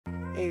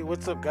Hey,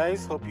 what's up,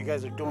 guys? Hope you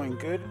guys are doing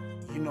good.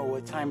 You know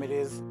what time it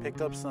is.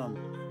 Picked up some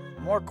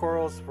more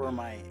corals for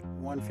my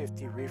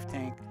 150 reef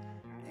tank,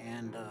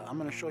 and I'm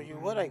gonna show you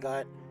what I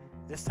got.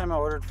 This time I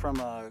ordered from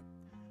a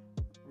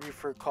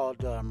reefer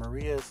called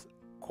Maria's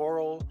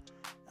Coral,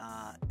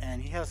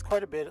 and he has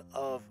quite a bit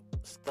of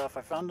stuff.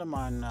 I found him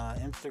on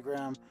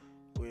Instagram,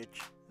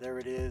 which there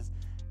it is,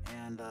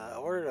 and I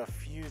ordered a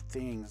few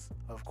things.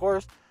 Of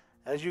course,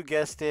 as you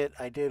guessed it,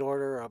 I did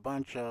order a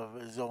bunch of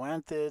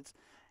zoanthids,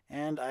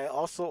 and I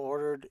also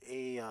ordered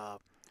a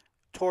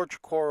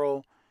torch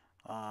coral.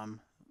 Um,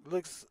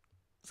 looks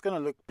it's gonna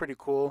look pretty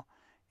cool,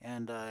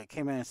 and it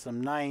came in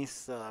some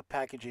nice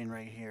packaging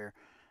right here.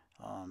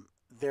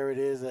 There it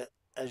is.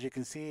 As you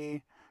can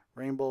see,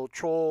 rainbow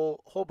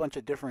troll, a whole bunch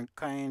of different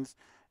kinds,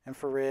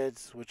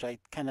 infrareds, which I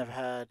kind of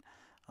had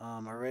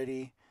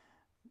already,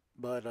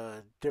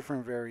 but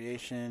different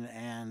variation,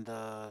 and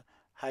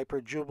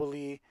hyper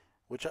jubilee,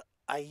 which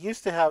I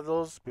used to have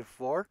those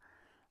before.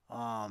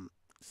 Um,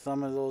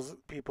 some of those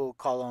people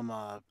call them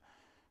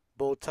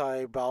bow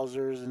tie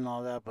Bowsers and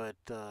all that, but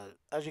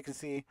as you can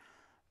see,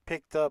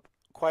 picked up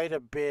quite a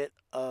bit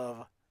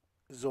of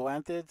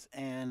zoanthids,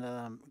 and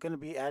I'm going to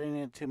be adding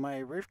it to my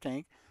reef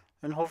tank,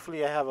 and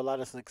hopefully I have a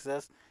lot of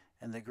success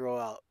and they grow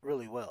out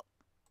really well.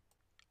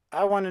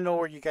 I want to know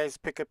where you guys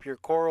pick up your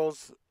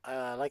corals.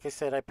 Like I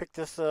said, I picked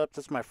this up.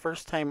 This is my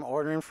first time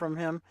ordering from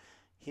him.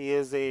 He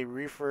is a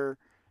reefer,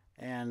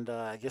 and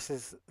I guess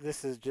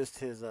this is just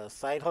his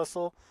side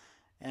hustle.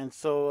 And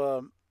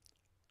so,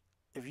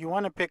 if you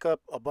want to pick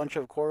up a bunch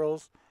of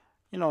corals,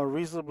 a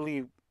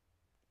reasonably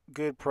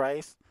good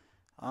price,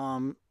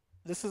 um,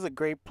 this is a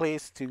great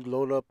place to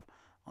load up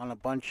on a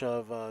bunch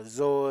of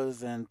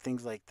ZOAs and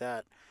things like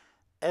that.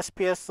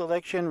 SPS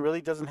selection really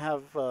doesn't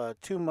have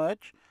too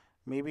much.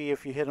 Maybe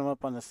if you hit them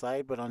up on the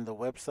side, but on the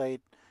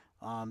website,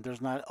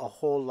 there's not a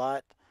whole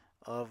lot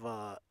of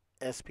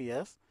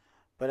SPS.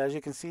 But as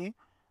you can see,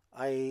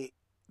 I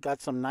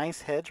got some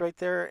nice heads right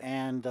there,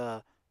 and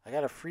I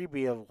got a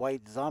freebie of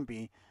white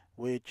zombie,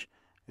 which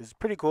is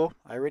pretty cool.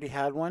 I already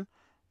had one,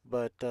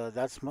 but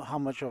that's how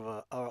much of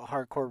a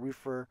hardcore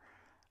reefer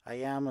I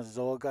am, a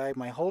ZOA guy.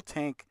 My whole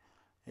tank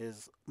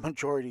is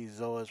majority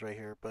ZOAs right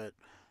here, but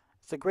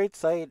it's a great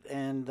site,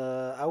 and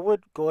I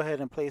would go ahead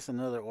and place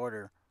another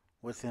order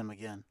with him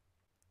again.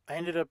 I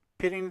ended up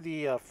pitting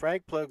the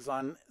frag plugs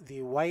on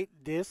the white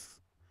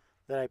discs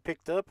that I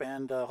picked up,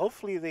 and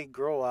hopefully they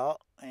grow out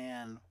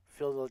and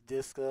fill the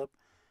disc up,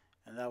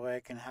 and that way I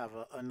can have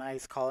a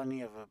nice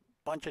colony of a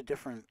bunch of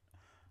different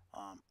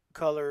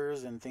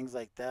colors and things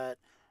like that.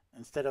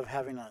 Instead of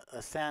having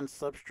a sand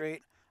substrate,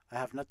 I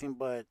have nothing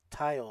but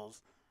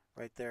tiles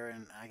right there,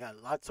 and I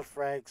got lots of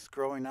frags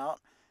growing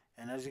out.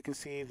 And as you can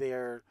see,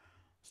 they're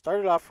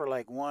started off for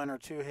like one or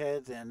two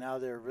heads, and now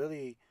they're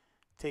really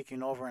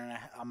taking over, and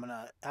I'm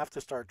gonna have to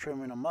start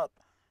trimming them up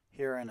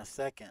here in a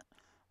second.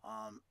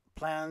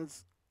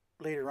 Plans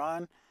later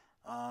on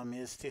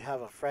is to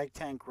have a frag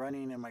tank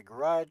running in my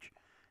garage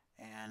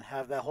and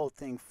have that whole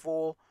thing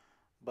full.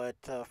 But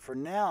for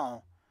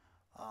now,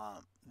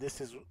 this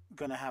is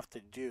gonna have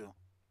to do.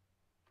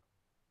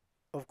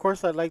 Of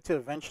course, I'd like to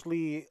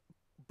eventually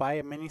buy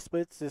a mini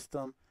split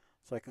system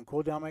so I can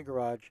cool down my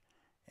garage,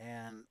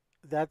 and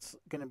that's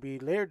gonna be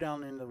later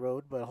down in the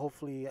road. But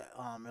hopefully,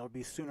 it'll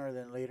be sooner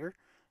than later,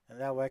 and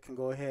that way I can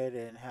go ahead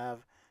and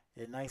have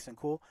it nice and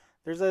cool.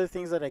 There's other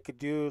things that I could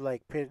do,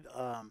 like put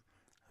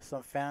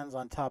some fans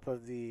on top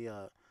of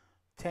the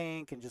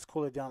tank and just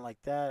cool it down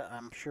like that.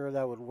 I'm sure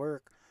that would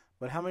work.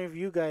 But how many of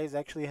you guys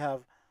actually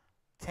have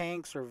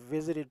tanks or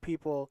visited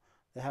people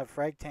that have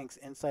frag tanks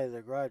inside of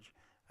their garage?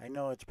 I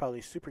know it's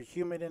probably super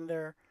humid in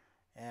there,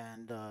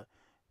 and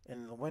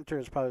in the winter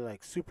it's probably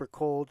like super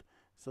cold.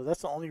 So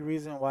that's the only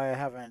reason why I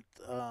haven't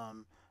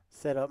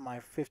set up my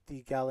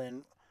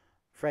 50-gallon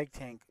frag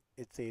tank.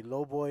 It's a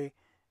low boy,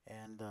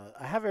 and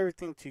I have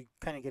everything to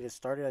kind of get it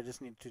started. I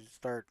just need to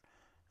start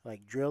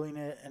like drilling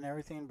it and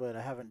everything, but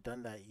I haven't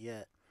done that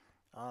yet.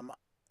 Um,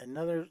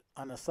 Another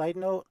on a side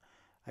note,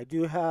 I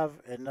do have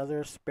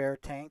another spare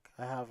tank.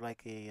 I have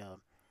like a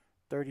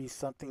 30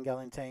 something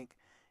gallon tank,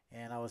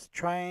 and I was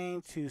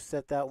trying to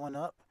set that one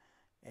up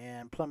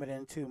and plumb it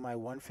into my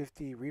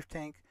 150 reef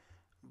tank,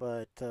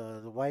 but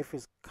the wife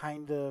is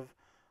kind of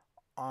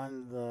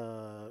on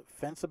the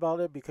fence about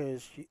it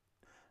because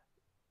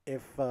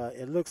if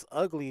it looks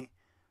ugly,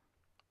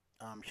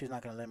 she's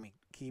not gonna let me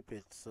keep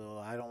it. So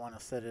I don't want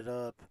to set it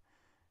up.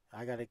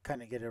 I gotta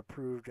kind of get it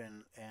approved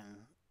and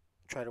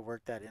try to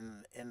work that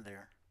in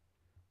there.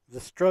 The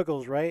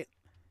struggles, right?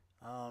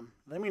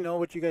 Let me know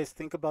what you guys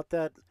think about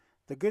that.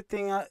 The good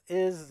thing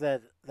is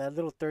that that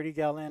little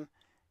 30-gallon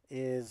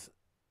is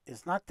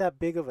not that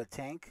big of a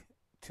tank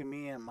to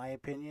me, in my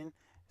opinion.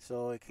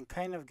 So it can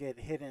kind of get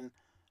hidden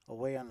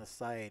away on the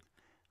side.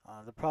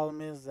 The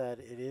problem is that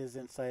it is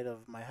inside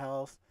of my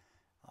house,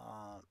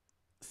 uh,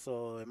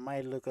 so it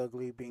might look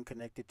ugly being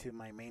connected to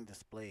my main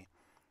display.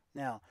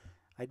 Now,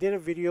 I did a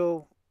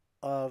video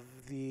of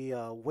the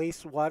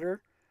wastewater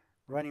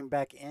running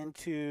back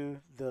into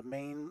the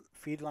main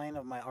feed line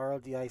of my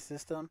RLDI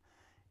system.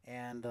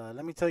 And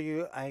let me tell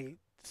you, I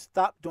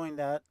stopped doing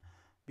that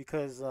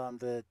because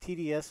the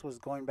TDS was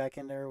going back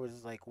in there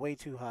was like way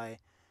too high.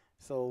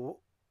 So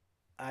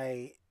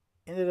I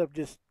ended up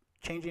just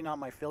changing out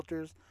my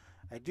filters.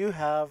 I do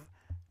have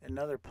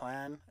another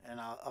plan, and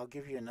I'll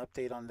give you an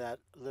update on that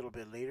a little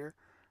bit later.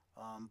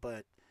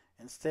 But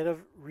instead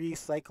of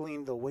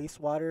recycling the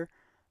wastewater,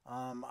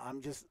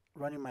 I'm just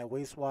running my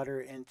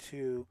wastewater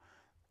into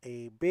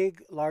a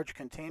big, large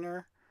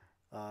container,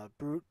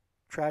 brute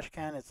trash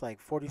can. It's like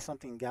 40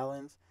 something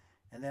gallons.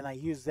 And then I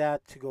use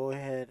that to go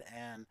ahead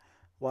and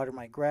water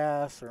my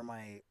grass or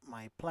my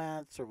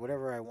plants or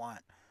whatever I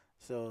want.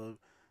 So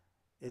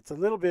it's a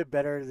little bit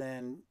better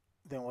than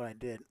what I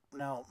did.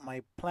 Now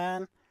my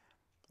plan,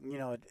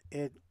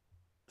 it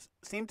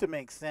seemed to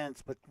make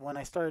sense, but when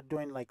I started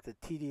doing like the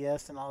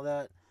TDS and all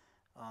that,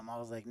 I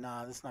was like,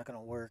 nah, this is not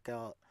gonna work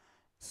out.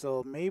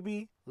 So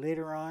maybe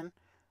later on,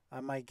 I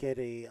might get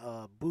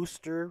a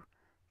booster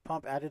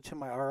pump added to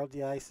my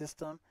RLDI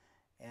system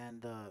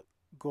and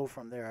go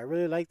from there. I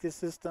really like this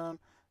system.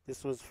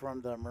 This was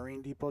from the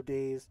Marine Depot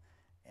days,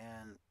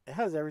 and it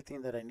has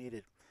everything that I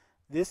needed.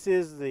 This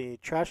is the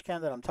trash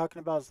can that I'm talking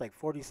about. It's like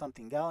 40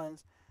 something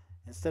gallons.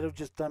 Instead of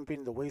just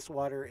dumping the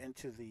wastewater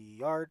into the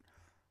yard,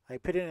 I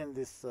put it in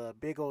this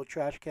big old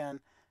trash can,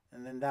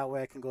 and then that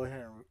way I can go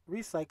ahead and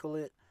recycle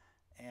it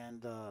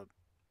and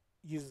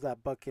use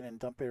that bucket and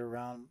dump it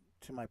around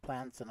to my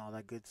plants and all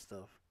that good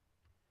stuff.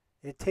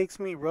 It takes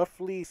me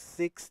roughly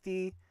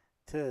 60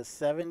 to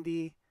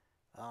 70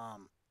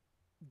 um,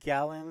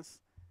 gallons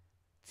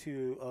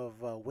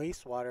of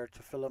wastewater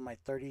to fill up my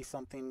 30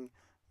 something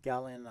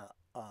gallon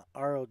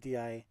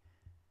RODI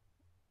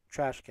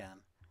trash can.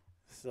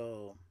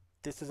 So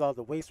this is all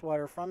the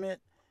wastewater from it,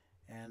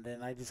 and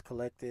then I just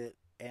collect it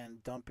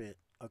and dump it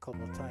a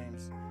couple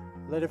times.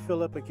 Let it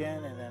fill up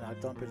again, and then I'll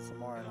dump it some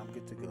more, and I'm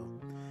good to go.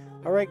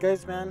 Alright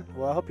guys, man,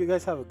 well, I hope you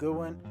guys have a good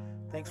one.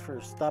 Thanks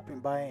for stopping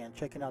by and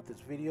checking out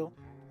this video.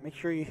 Make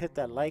sure you hit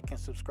that like and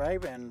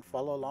subscribe and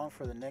follow along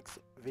for the next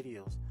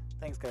videos.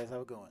 Thanks guys,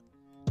 have a good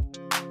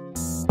one.